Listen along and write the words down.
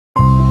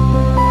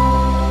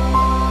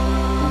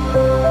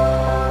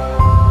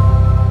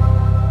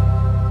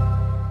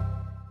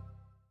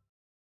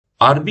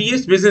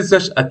RBS Business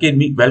Search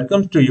Academy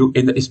welcomes to you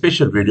in the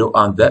special video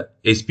on the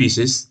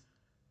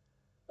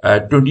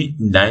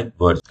SPSS-29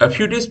 version. A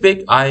few days back,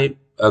 I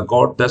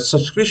got the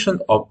subscription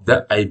of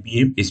the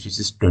IBM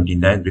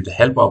SPSS-29 with the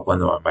help of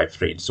one of my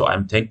friends. So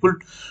I'm thankful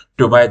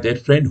to my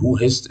that friend who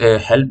has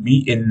helped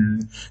me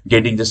in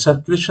getting the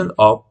subscription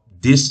of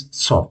this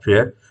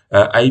software,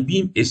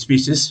 IBM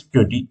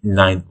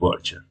SPSS-29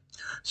 version.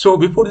 So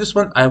before this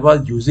one, I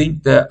was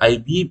using the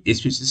IBM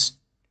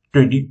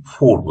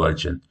SPSS-24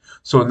 version.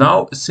 So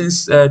now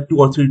since 2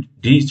 or 3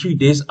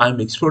 days, I'm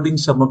exploring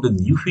some of the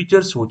new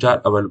features which are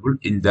available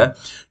in the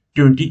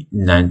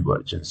 29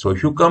 version. So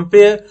if you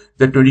compare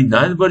the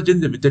 29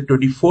 version with the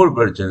 24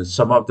 version,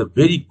 some of the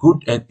very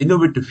good and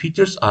innovative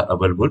features are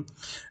available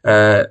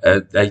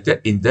like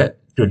that in the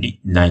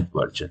 29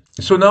 version.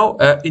 So now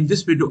in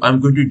this video,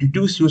 I'm going to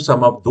introduce you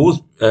some of those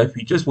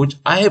features which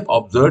I have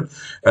observed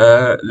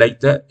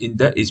in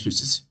the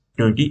SPSS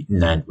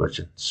 29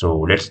 version.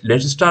 So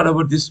let's start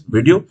over this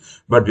video.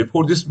 But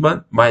before this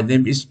one, my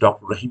name is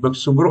Dr. Rahim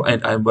Sumro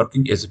and I'm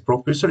working as a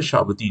professor at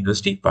Shabati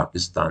University,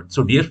 Pakistan.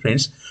 So dear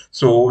friends,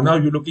 so now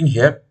you're looking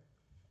here.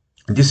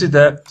 This is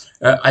the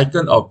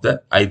icon of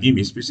the IBM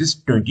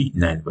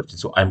SPSS-29 version.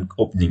 So I'm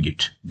opening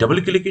it.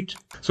 Double click it.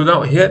 So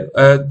now here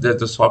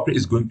the software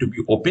is going to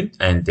be opened,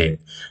 and then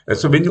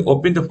so when you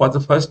open for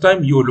the first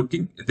time, you are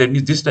looking. Then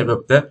is this type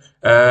of the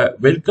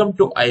welcome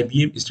to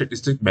IBM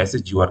statistics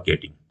message you are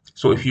getting.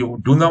 So if you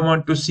do not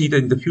want to see that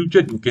in the future,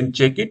 you can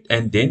check it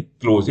and then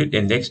close it.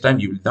 And next time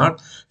you will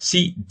not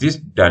see this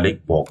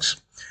dialog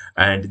box.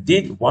 And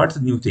then what's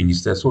the new thing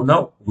is there? So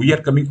now we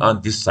are coming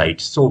on this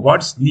side. So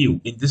what's new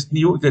in this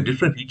new, the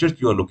different features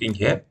you are looking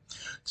here.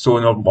 So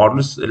now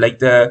models like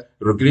the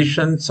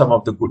regression, some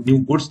of the new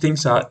good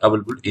things are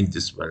available in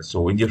this one.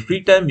 So in your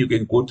free time, you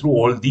can go through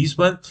all these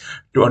one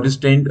to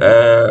understand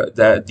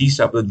these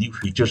type of new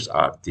features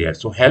are there.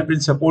 So help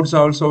and supports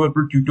are also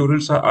available,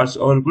 tutorials are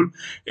also available,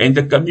 and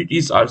the community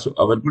is also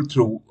available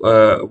through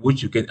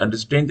which you can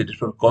understand the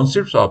different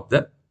concepts of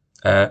the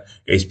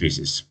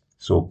SPSS.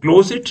 So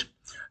close it.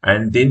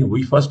 And then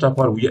we first of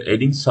all, we are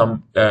adding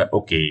some,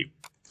 okay.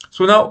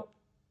 So now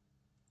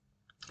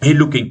here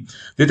looking,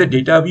 there's a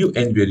data view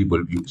and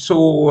variable view.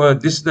 So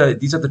these are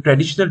the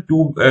traditional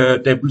two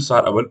tables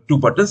are available, two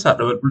buttons are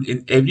available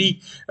in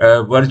every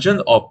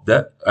version of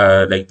the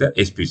like the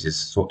SPSS.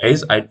 So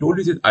as I told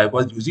you that I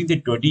was using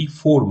the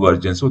 24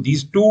 version. So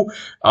these two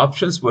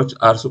options which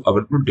are so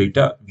available,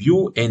 data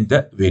view and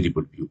the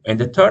variable view. And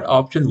the third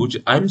option which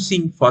I'm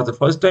seeing for the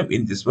first time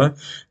in this one,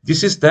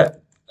 this is the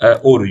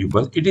overview,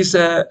 but it is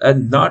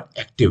not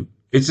active.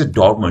 It's a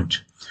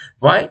dormant.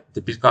 Why?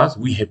 Because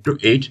we have to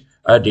add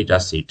a data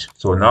set.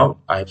 So now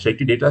I have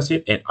selected data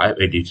set and I've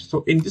added.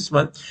 So in this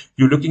one,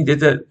 you're looking at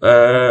the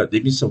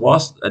there is a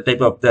vast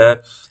type of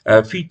the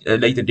feed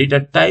like the data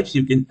types.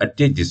 You can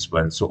attach this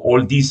one. So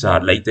all these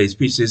are like the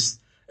SPSS,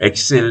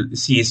 Excel,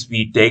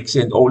 CSV, text,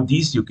 and all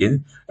these you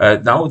can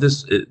now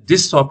this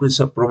software is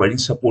providing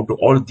support to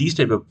all these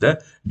type of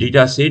the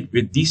data set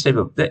with these type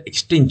of the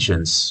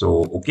extensions.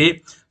 So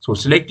okay, so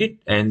select it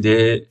and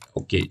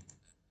okay,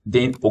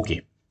 then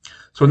okay.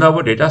 So now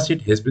our data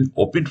set has been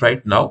opened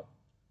right now,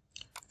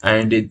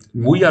 and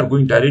we are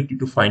going directly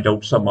to find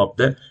out some of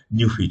the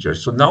new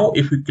features. So now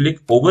if we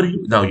click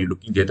overview, now you're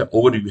looking at the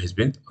overview has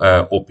been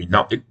opened.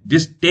 Now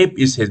this tab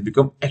has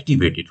become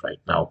activated right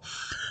now.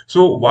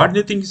 So what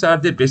new things are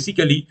there?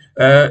 Basically,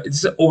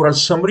 it's an overall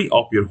summary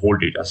of your whole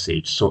data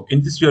set. So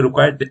in this, you are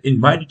required, in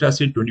my data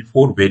set,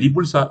 24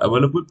 variables are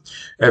available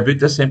with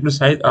the sample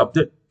size of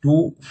the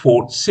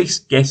 246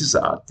 cases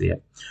are there.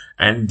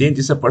 And then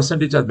this is a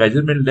percentage of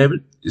measurement level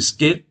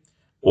scale.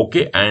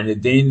 Okay,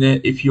 and then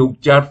if you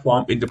chart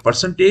form in the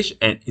percentage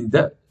and in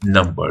the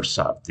numbers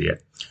are there.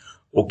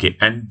 Okay,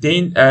 and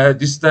then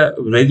this is the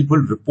variable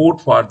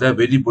report for the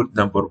variable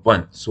number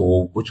 1.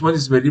 So which one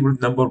is variable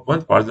number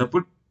 1? For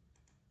example,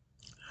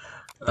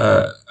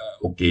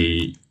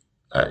 okay,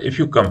 if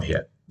you come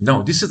here.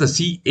 Now this is the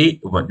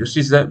CA1. This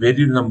is the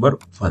variable number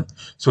 1.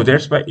 So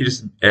that's why it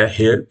is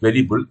here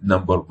variable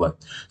number 1.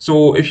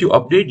 So if you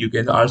update, you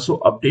can also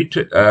update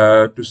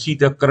to see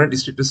the current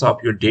status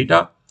of your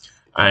data.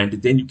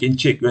 And then you can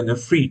check when the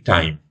free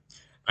time,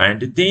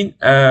 and then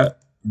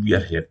we are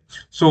here.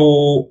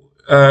 So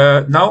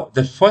now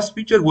the first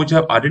feature which I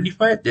have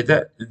identified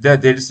that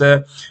there is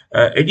a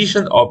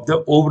addition of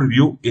the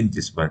overview in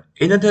this one.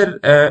 Another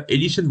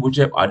addition which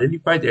I have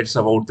identified, that's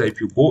about the,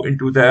 if you go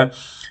into the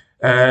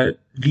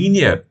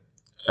linear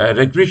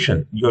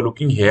regression, you are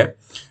looking here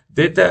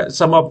that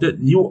some of the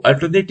new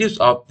alternatives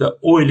of the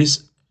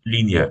OLS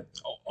linear,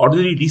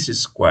 ordinary least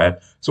square.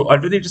 So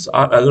alternatives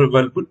are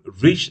available: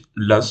 rich,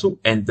 lasso,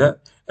 and the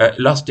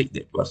elastic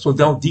network. So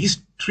now these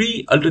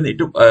three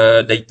alternative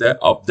like the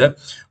of the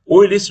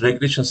OLS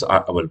regressions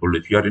are available.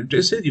 If you are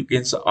interested, you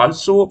can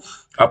also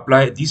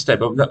apply these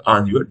type of the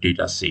on your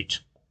data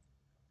set.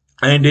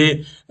 And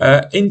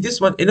in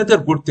this one, another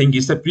good thing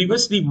is that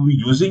previously we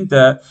were using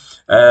the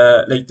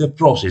like the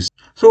process.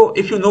 So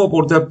if you know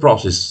about the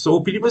process, so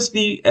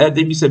previously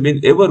there is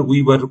whenever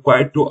we were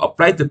required to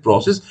apply the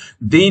process,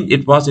 then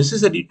it was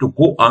necessary to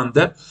go on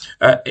the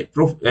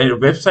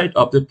website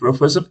of the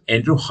Professor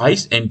Andrew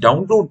Heiss and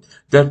download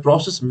the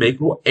process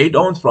macro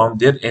add-on from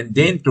there, and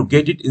then to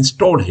get it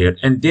installed here,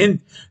 and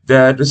then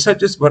the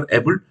researchers were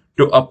able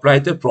to apply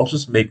the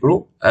process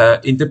macro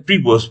in the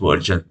previous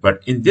version.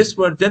 But in this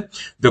version,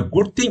 the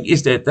good thing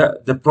is that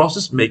the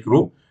process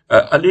macro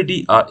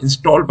already are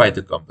installed by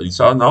the company.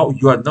 So now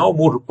you are now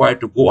more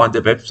required to go on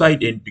the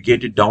website and to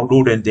get it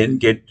download and then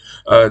get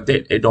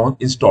that add-on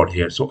installed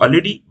here. So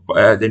already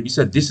then we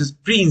said this is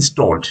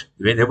pre-installed.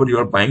 Whenever you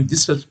are buying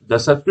this, the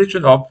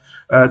subscription of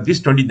this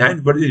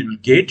 29 version, you will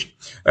get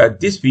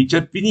this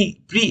feature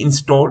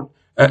pre-installed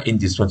in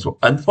this one. So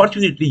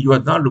unfortunately, you are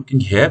not looking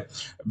here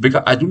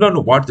because I do not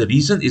know what the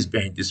reason is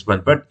behind this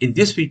one. But in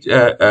this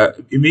feature,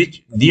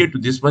 image near to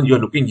this one, you are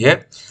looking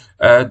here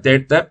that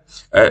the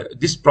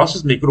this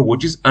process macro,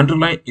 which is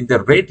underlined in the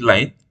red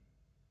line,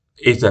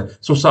 is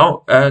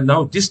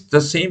now this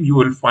the same you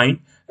will find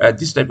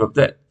this type of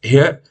the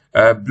here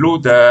below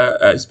the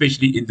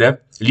especially in the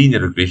linear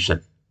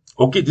regression.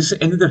 Okay, this is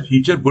another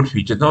feature, good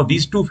feature. Now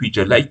these two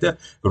features like the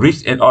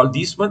rich and all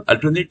these one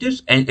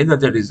alternatives, and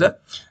another is the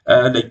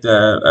like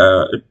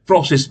the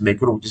process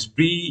macro, which is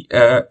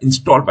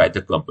pre-installed by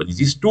the company.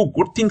 These two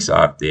good things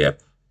are there.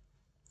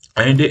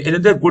 And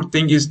another good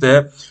thing is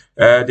the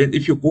then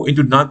if you go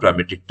into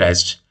non-parametric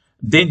test,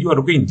 then you are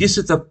looking, this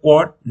is the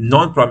quad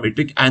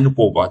non-parametric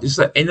ANOVA. This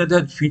is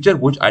another feature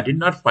which I did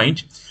not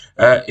find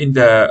in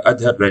the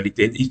other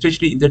reality,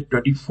 especially in the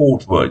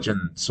 24th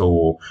version.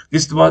 So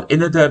this was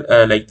another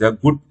like the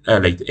good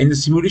in the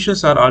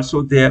simulations are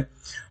also there.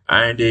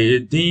 And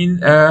then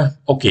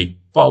okay,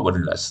 power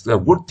analysis. The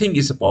good thing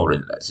is the power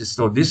analysis.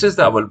 So this is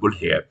the available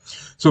here.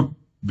 So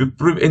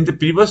in the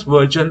previous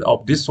version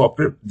of this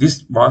software,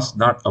 this was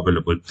not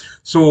available.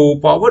 So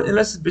power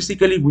analysis,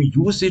 basically we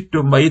use it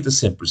to measure the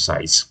sample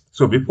size.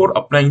 So before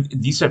applying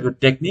these type of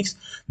techniques,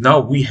 now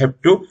we have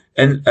to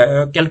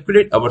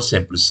calculate our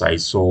sample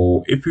size.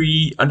 So if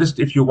we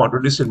understand, if you want to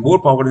listen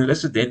more power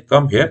analysis, then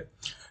come here.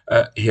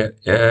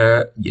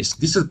 Yes,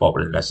 this is power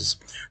analysis.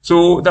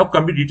 So now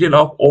come to detail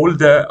of all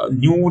the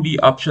newly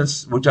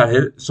options which are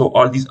here. So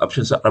all these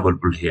options are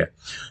available here.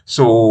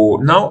 So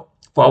now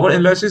power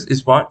analysis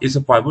is what is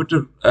a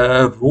pivotal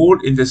role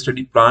in the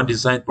study plan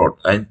design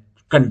and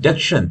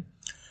conduction.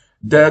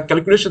 The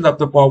calculation of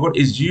the power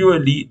is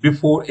usually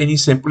before any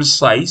sample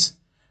size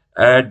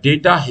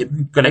data have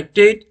been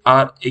collected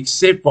or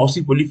except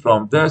possibly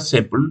from the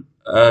sample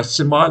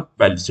small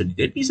value study.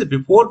 That means that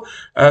before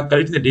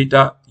collecting the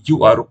data,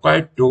 you are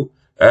required to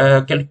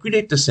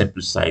calculate the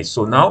sample size.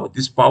 So now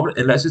this power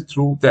analysis,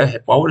 through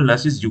the power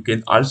analysis, you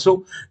can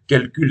also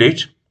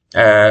calculate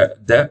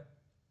the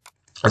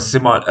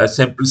small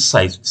sample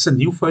size. It's a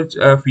new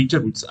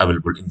feature which is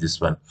available in this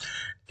one.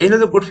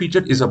 Another good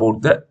feature is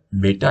about the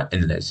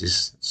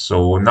meta-analysis.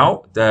 So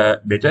now the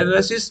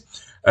meta-analysis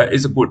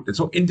is a good.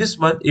 So in this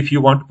one, if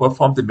you want to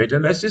perform the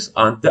meta-analysis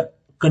on the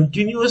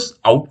continuous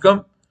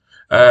outcome,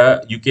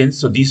 you can.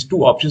 So these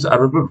two options are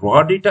available: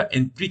 raw data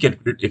and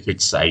pre-calculated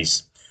effect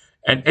size.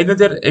 And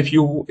another, if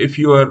you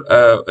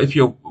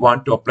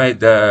want to apply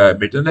the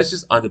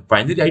meta-analysis on the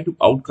binary item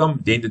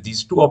outcome, then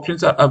these two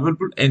options are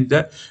available, and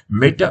the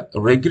meta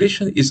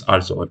regression is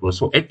also available.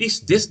 So at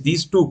least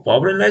these two,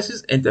 power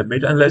analysis and the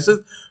meta-analysis,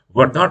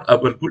 were not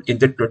available in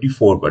the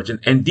 24 version,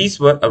 and these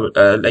were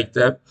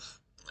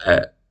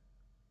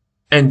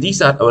and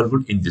these are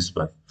available in this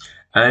one.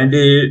 And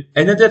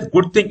another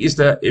good thing is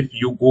that if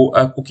you go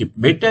okay,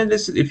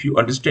 meta-analysis, if you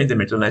understand the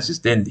meta-analysis,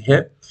 then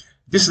here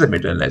this is the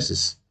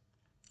meta-analysis.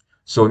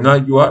 So now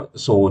you are,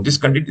 so this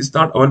content is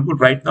not available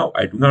right now.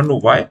 I do not know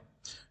why.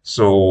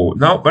 So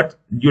now, but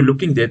you're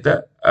looking at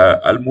the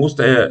almost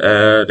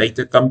like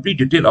the complete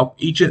detail of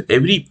each and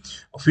every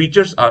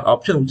features or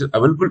option which is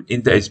available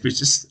in the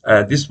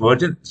SPSS this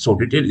version. So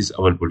detail is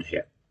available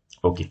here.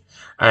 Okay.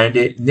 And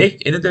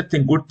next, another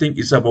thing, good thing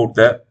is about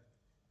the,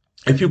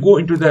 if you go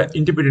into the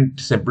independent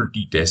sample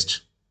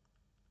t-test,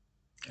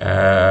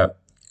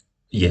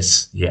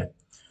 yes, yeah,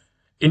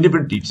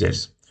 independent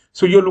t-test.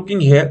 So you're looking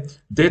here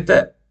that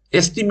the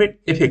estimate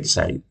effect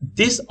size,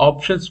 these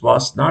options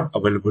was not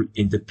available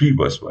in the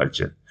previous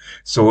version.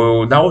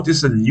 So now this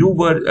is a new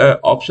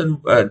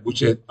option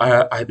which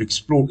I have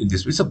explored in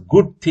this. It's a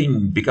good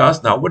thing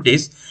because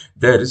nowadays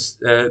there is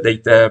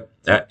like the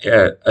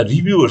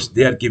reviewers,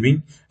 they are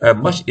giving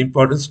much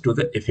importance to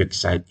the effect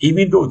size,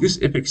 even though this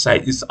effect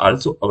size is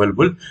also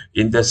available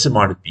in the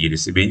semantic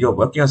PLC. When you're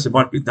working on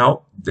semantic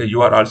now,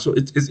 you are also,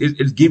 it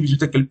gives you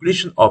the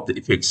calculation of the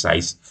effect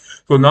size.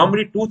 So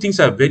normally two things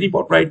are very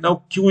important right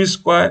now: Q is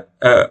square,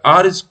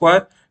 R is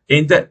square,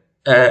 and the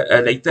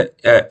like the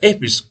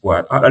F is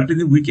square, or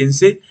alternatively we can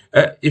say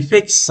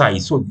effect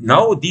size. So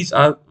now these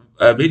are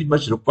very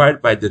much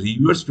required by the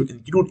reviewers to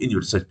include in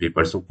your research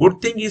paper. So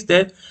good thing is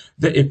that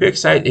the effect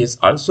size has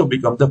also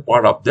become the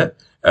part of the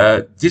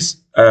this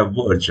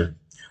version.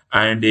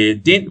 And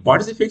then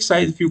what is effect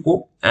size? If you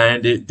go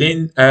and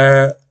then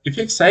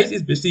effect size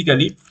is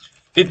basically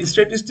in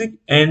statistic,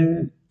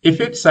 and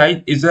effect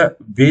size is a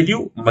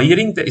value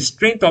measuring the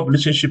strength of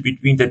relationship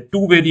between the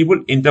two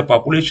variable in the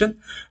population,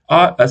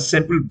 or a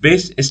sample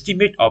based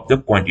estimate of the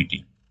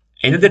quantity.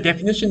 Another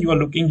definition you are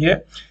looking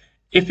here,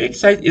 effect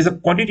size is a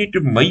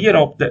quantitative measure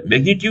of the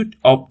magnitude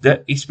of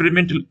the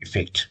experimental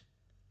effect.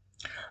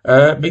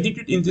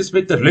 Magnitude in this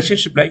way, the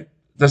relationship, like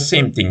the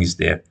same thing is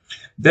there.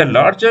 The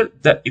larger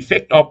the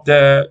effect of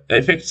the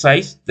effect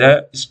size,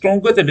 the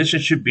stronger the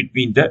relationship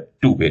between the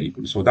two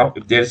variables. So now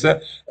if there's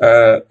a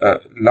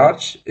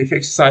large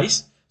effect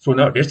size, so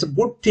now that's a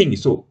good thing.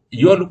 So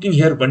you are looking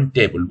here one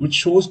table which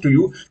shows to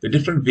you the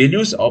different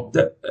values of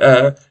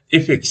the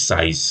effect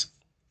size.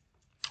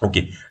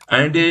 Okay,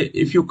 and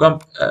if you come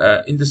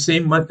in the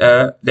same one,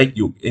 like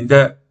you in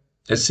the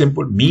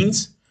simple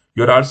means,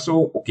 you're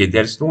also okay.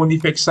 There's no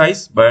effect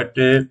size, but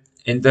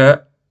in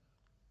the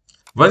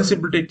one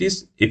simple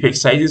is effect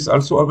size is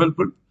also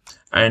available,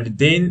 and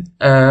then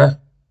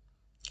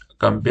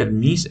compare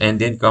means, and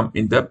then come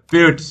in the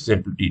paired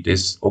simplicity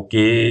test.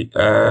 Okay,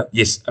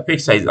 yes,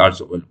 effect size is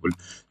also available.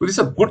 So this is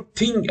a good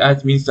thing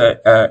as means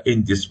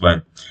in this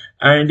one.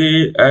 And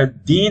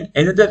then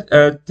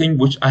another thing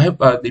which I have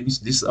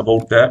this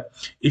about the,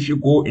 if you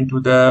go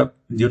into the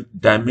your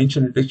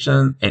dimension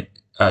detection, and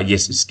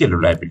yes, scale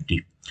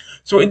reliability.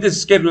 So in the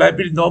scale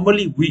reliability,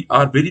 normally we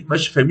are very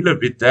much familiar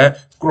with the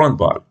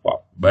Cronbach alpha,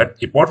 but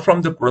apart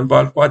from the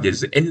Cronbach alpha, there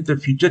is another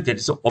feature, that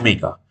is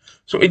omega.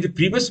 So in the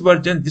previous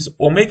version, this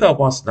omega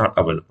was not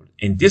available.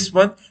 In this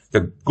one,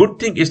 the good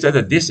thing is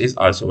that this is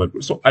also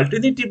available. So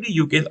alternatively,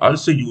 you can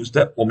also use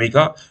the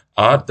omega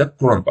or the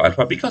Cronbach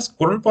alpha, because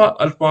Cronbach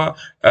alpha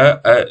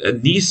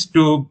needs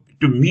to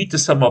meet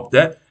some of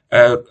the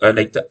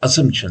like the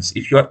assumptions.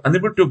 If you are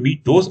unable to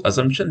meet those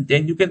assumptions,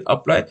 then you can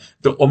apply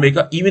the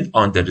omega even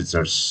on the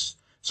results.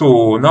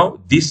 So now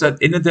this is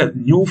another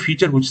new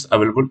feature which is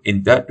available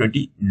in the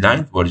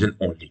 29th version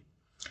only.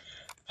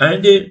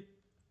 And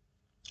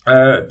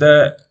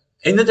the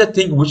another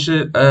thing which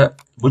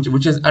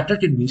has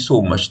attracted me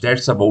so much,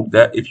 that's about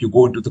the, if you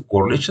go into the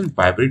correlation,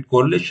 bivariate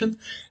correlation,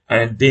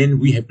 and then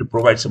we have to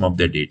provide some of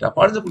the data.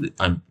 For example,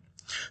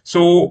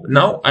 so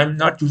now I'm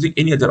not using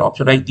any other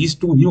option, right? These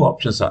two new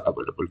options are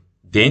available.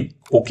 Then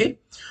okay,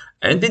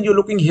 and then you're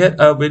looking here,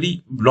 a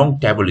very long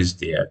table is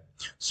there.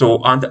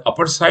 So on the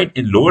upper side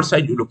and lower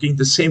side, you're looking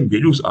the same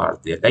values are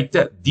there, like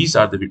these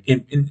are the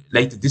in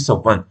like this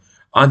of one.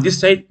 On this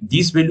side,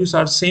 these values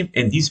are same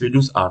and these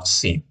values are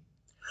same.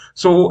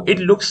 So it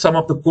looks some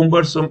of the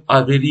cumbersome,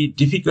 are very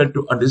difficult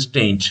to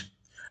understand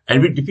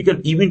and very difficult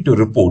even to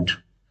report.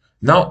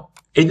 Now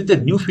another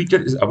new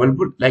feature is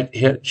available, like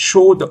here,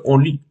 show the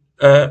only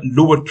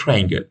lower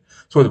triangle.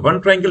 So the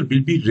one triangle will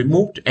be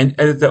removed, and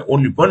the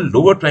only one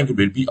lower triangle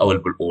will be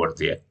available over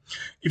there.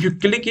 If you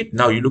click it,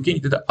 now you're looking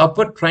at the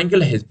upper triangle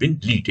has been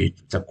deleted.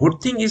 The good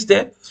thing is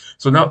that,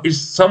 so now it's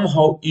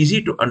somehow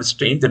easy to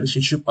understand the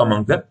relationship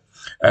among the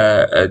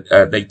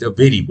like the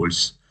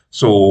variables.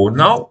 So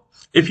now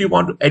if you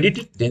want to edit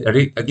it, then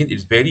again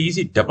it's very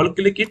easy. Double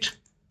click it,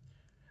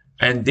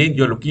 and then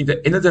you're looking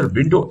at another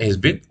window has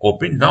been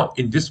opened. Now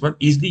in this one,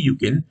 easily you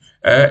can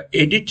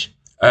edit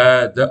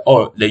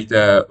your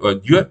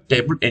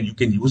table, and you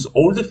can use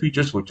all the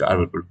features which are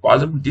available. For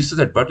example, this is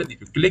a button. If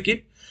you click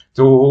it,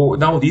 so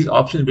now these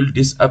options will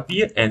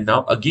disappear, and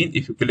now again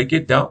if you click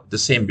it, now the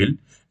same will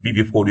be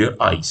before your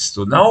eyes.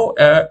 So now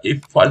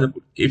if, for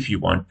example, if you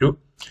want to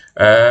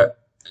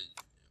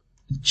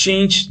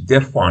change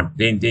their font,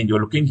 then you're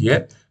looking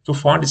here. So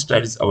font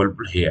style is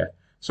available here.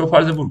 So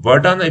for example,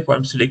 Verdana, if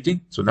I'm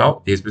selecting, so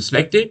now this will be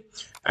selected.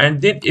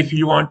 And then if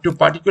you want to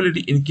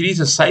particularly increase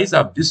the size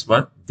of this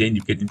one, then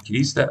you can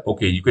increase the,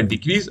 okay, you can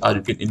decrease or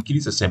you can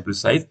increase the sample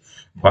size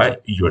by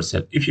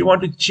yourself. If you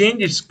want to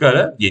change its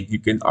color, you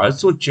can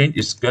also change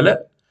its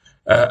color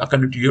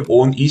according to your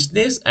own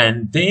easiness.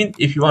 And then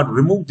if you want to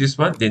remove this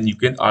one, then you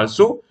can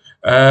also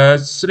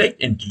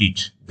select and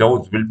delete.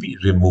 Those will be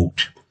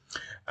removed.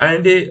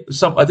 And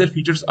some other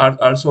features are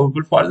also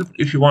available. For example,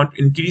 if you want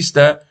to increase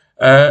the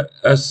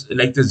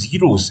like the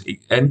zeros,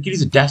 increase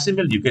the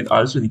decimal, you can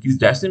also increase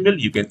decimal,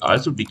 you can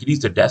also decrease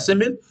the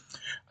decimal.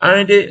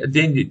 And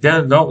then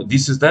now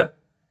this is the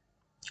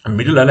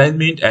middle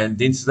alignment, and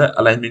this is the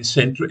alignment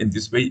center. In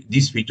this way,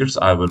 these features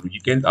are available.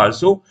 You can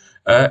also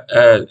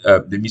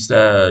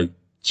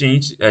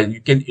change,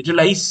 you can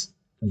utilize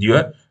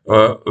your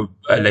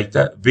like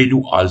the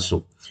value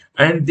also.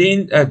 And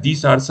then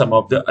these are some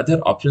of the other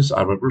options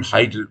are available: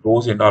 hide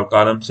rows and all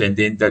columns, and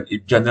then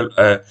the general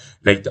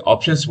like the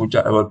options which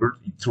are available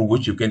through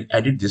which you can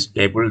edit this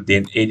table.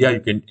 Then area, you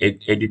can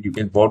edit, you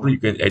can border, you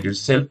can edit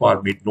self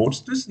or make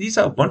notes. These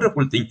are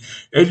wonderful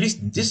things. At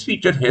least this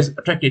feature has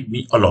attracted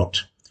me a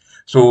lot.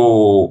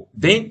 So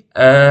then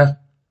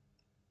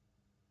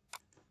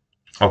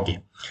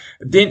okay,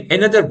 then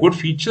another good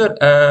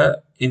feature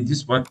in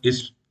this one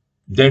is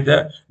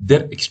that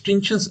their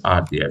extensions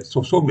are there.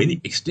 So many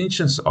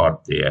extensions are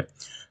there.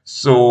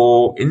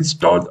 So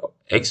install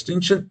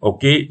extension.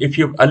 Okay, if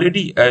you've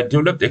already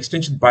developed the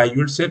extension by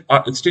yourself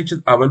or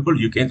extension available,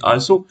 you can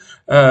also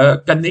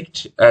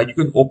connect, you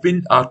can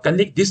open or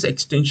connect this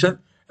extension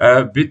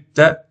with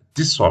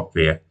this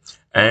software.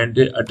 And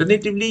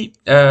alternatively,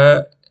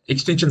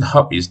 extension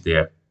hub is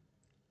there.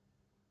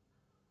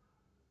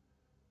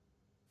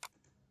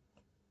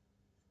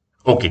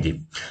 Okay,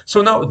 Deep.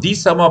 So now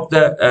these some of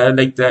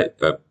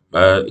the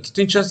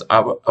extensions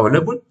are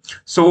available.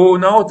 So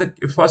now the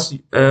first,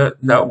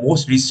 now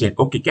most recent,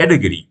 okay,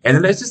 category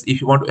analysis.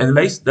 If you want to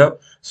analyze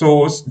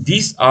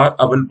these are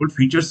available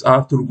features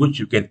are through which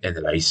you can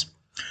analyze.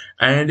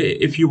 And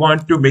if you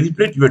want to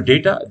manipulate your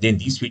data, then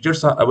these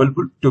features are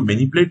available to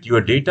manipulate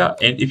your data.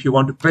 And if you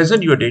want to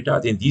present your data,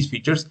 then these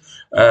features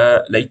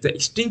like the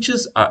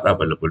extensions are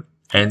available.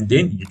 And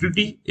then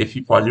utility, if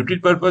you for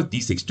utility purpose,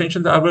 these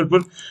extensions are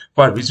available.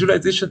 For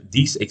visualization,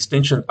 these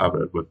extensions are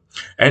available.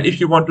 And if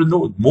you want to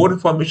know more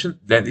information,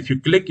 then if you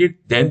click it,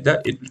 then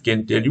it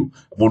can tell you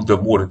about the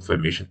more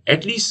information.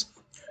 At least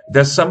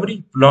the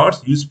summary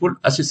plots useful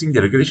assessing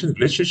the regression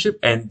relationship,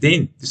 and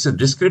then this is a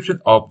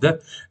description of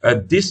the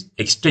this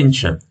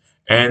extension,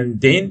 and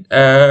then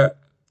where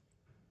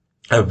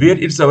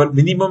it's our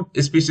minimum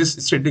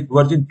species static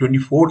version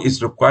 24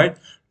 is required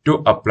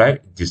to apply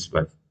this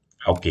one.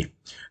 Okay,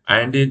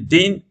 and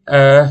then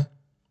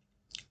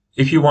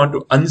if you want to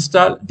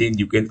uninstall, then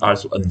you can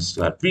also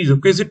uninstall.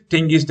 Prerequisite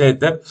thing is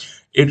that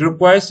it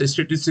requires a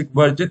statistic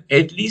version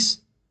at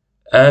least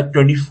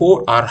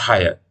 24 or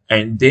higher,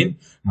 and then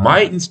my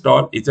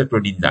install is a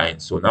 29.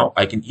 So now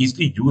I can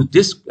easily use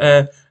this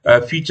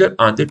feature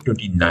on the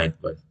 29th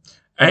one.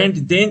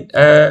 And then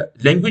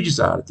languages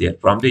are there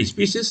from the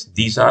species.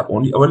 These are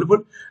only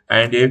available,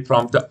 and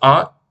from the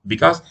R,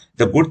 because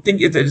the good thing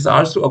is there is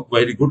also a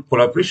very good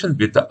collaboration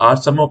with the R.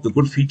 Some of the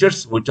good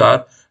features which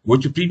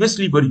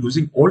previously were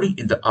using only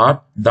in the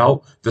R,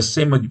 now the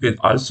same one you can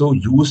also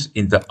use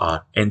in the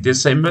R. And the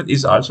same one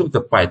is also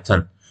the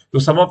Python. So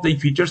some of the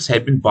features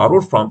have been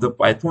borrowed from the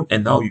Python,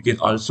 and now you can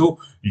also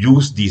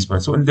use these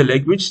ones. So in the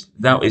language,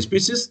 now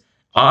SPSS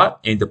are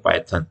in the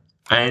Python,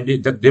 and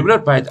the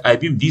developed by the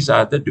IBM.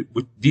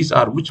 These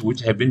are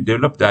which have been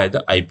developed by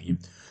the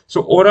IBM.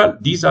 So overall,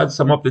 these are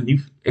some of the new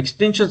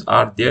extensions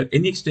are there.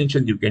 Any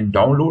extension you can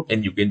download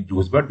and you can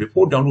use, but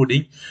before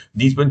downloading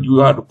these ones,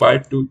 you are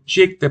required to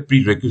check the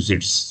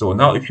prerequisites. So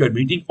now if you are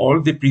meeting all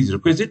the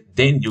prerequisites,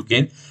 then you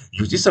can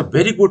use this. A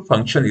very good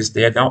function is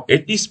there now.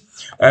 At least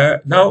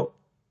now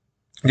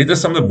there are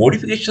some of the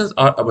modifications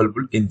are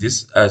available in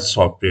this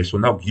software. So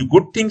now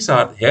good things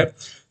are here.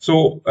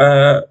 So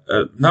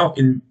now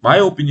in my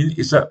opinion,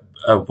 it's a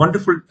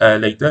wonderful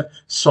like the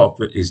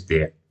software is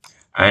there.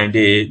 And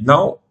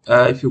now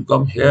if you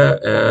come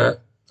here,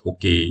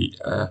 okay,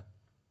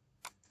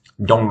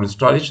 download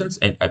installations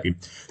and IBM.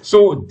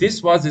 So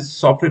this was a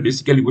software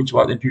basically which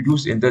was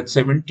introduced in the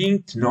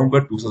 17th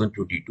November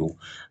 2022.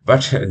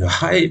 But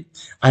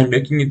I'm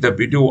making the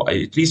video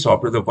at least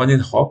after the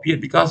 1.5 year,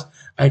 because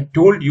I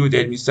told you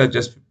that Mr.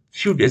 just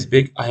few days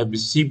back I have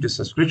received a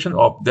subscription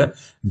of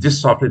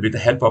this software with the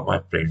help of my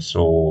friends.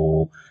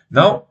 So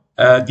now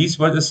these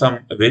were some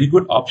very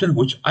good options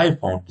which I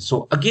found.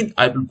 So again,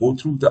 I will go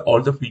through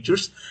all the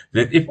features.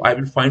 That if I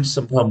will find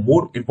some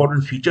more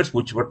important features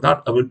which were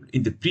not available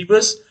in the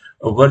previous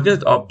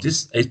versions of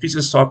this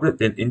SPSS software,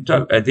 then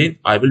then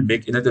I will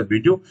make another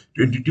video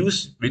to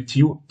introduce with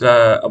you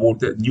about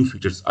the new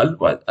features.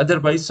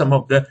 Otherwise, some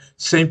of the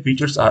same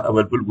features are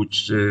available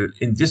which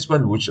in this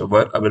one which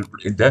were available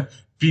in the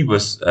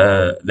previous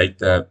like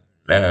the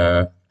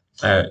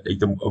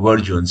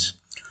versions.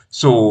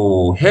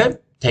 So here,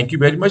 thank you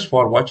very much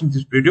for watching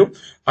this video.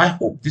 I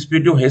hope this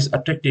video has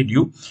attracted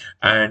you,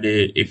 and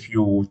if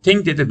you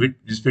think that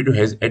this video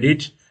has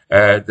added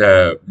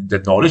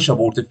the knowledge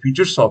about the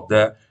features of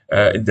the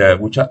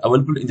which are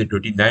available in the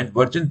 29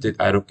 version, that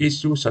I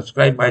request you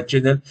subscribe my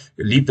channel,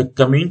 leave the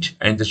comment,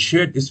 and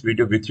share this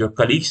video with your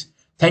colleagues.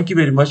 Thank you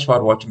very much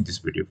for watching this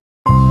video.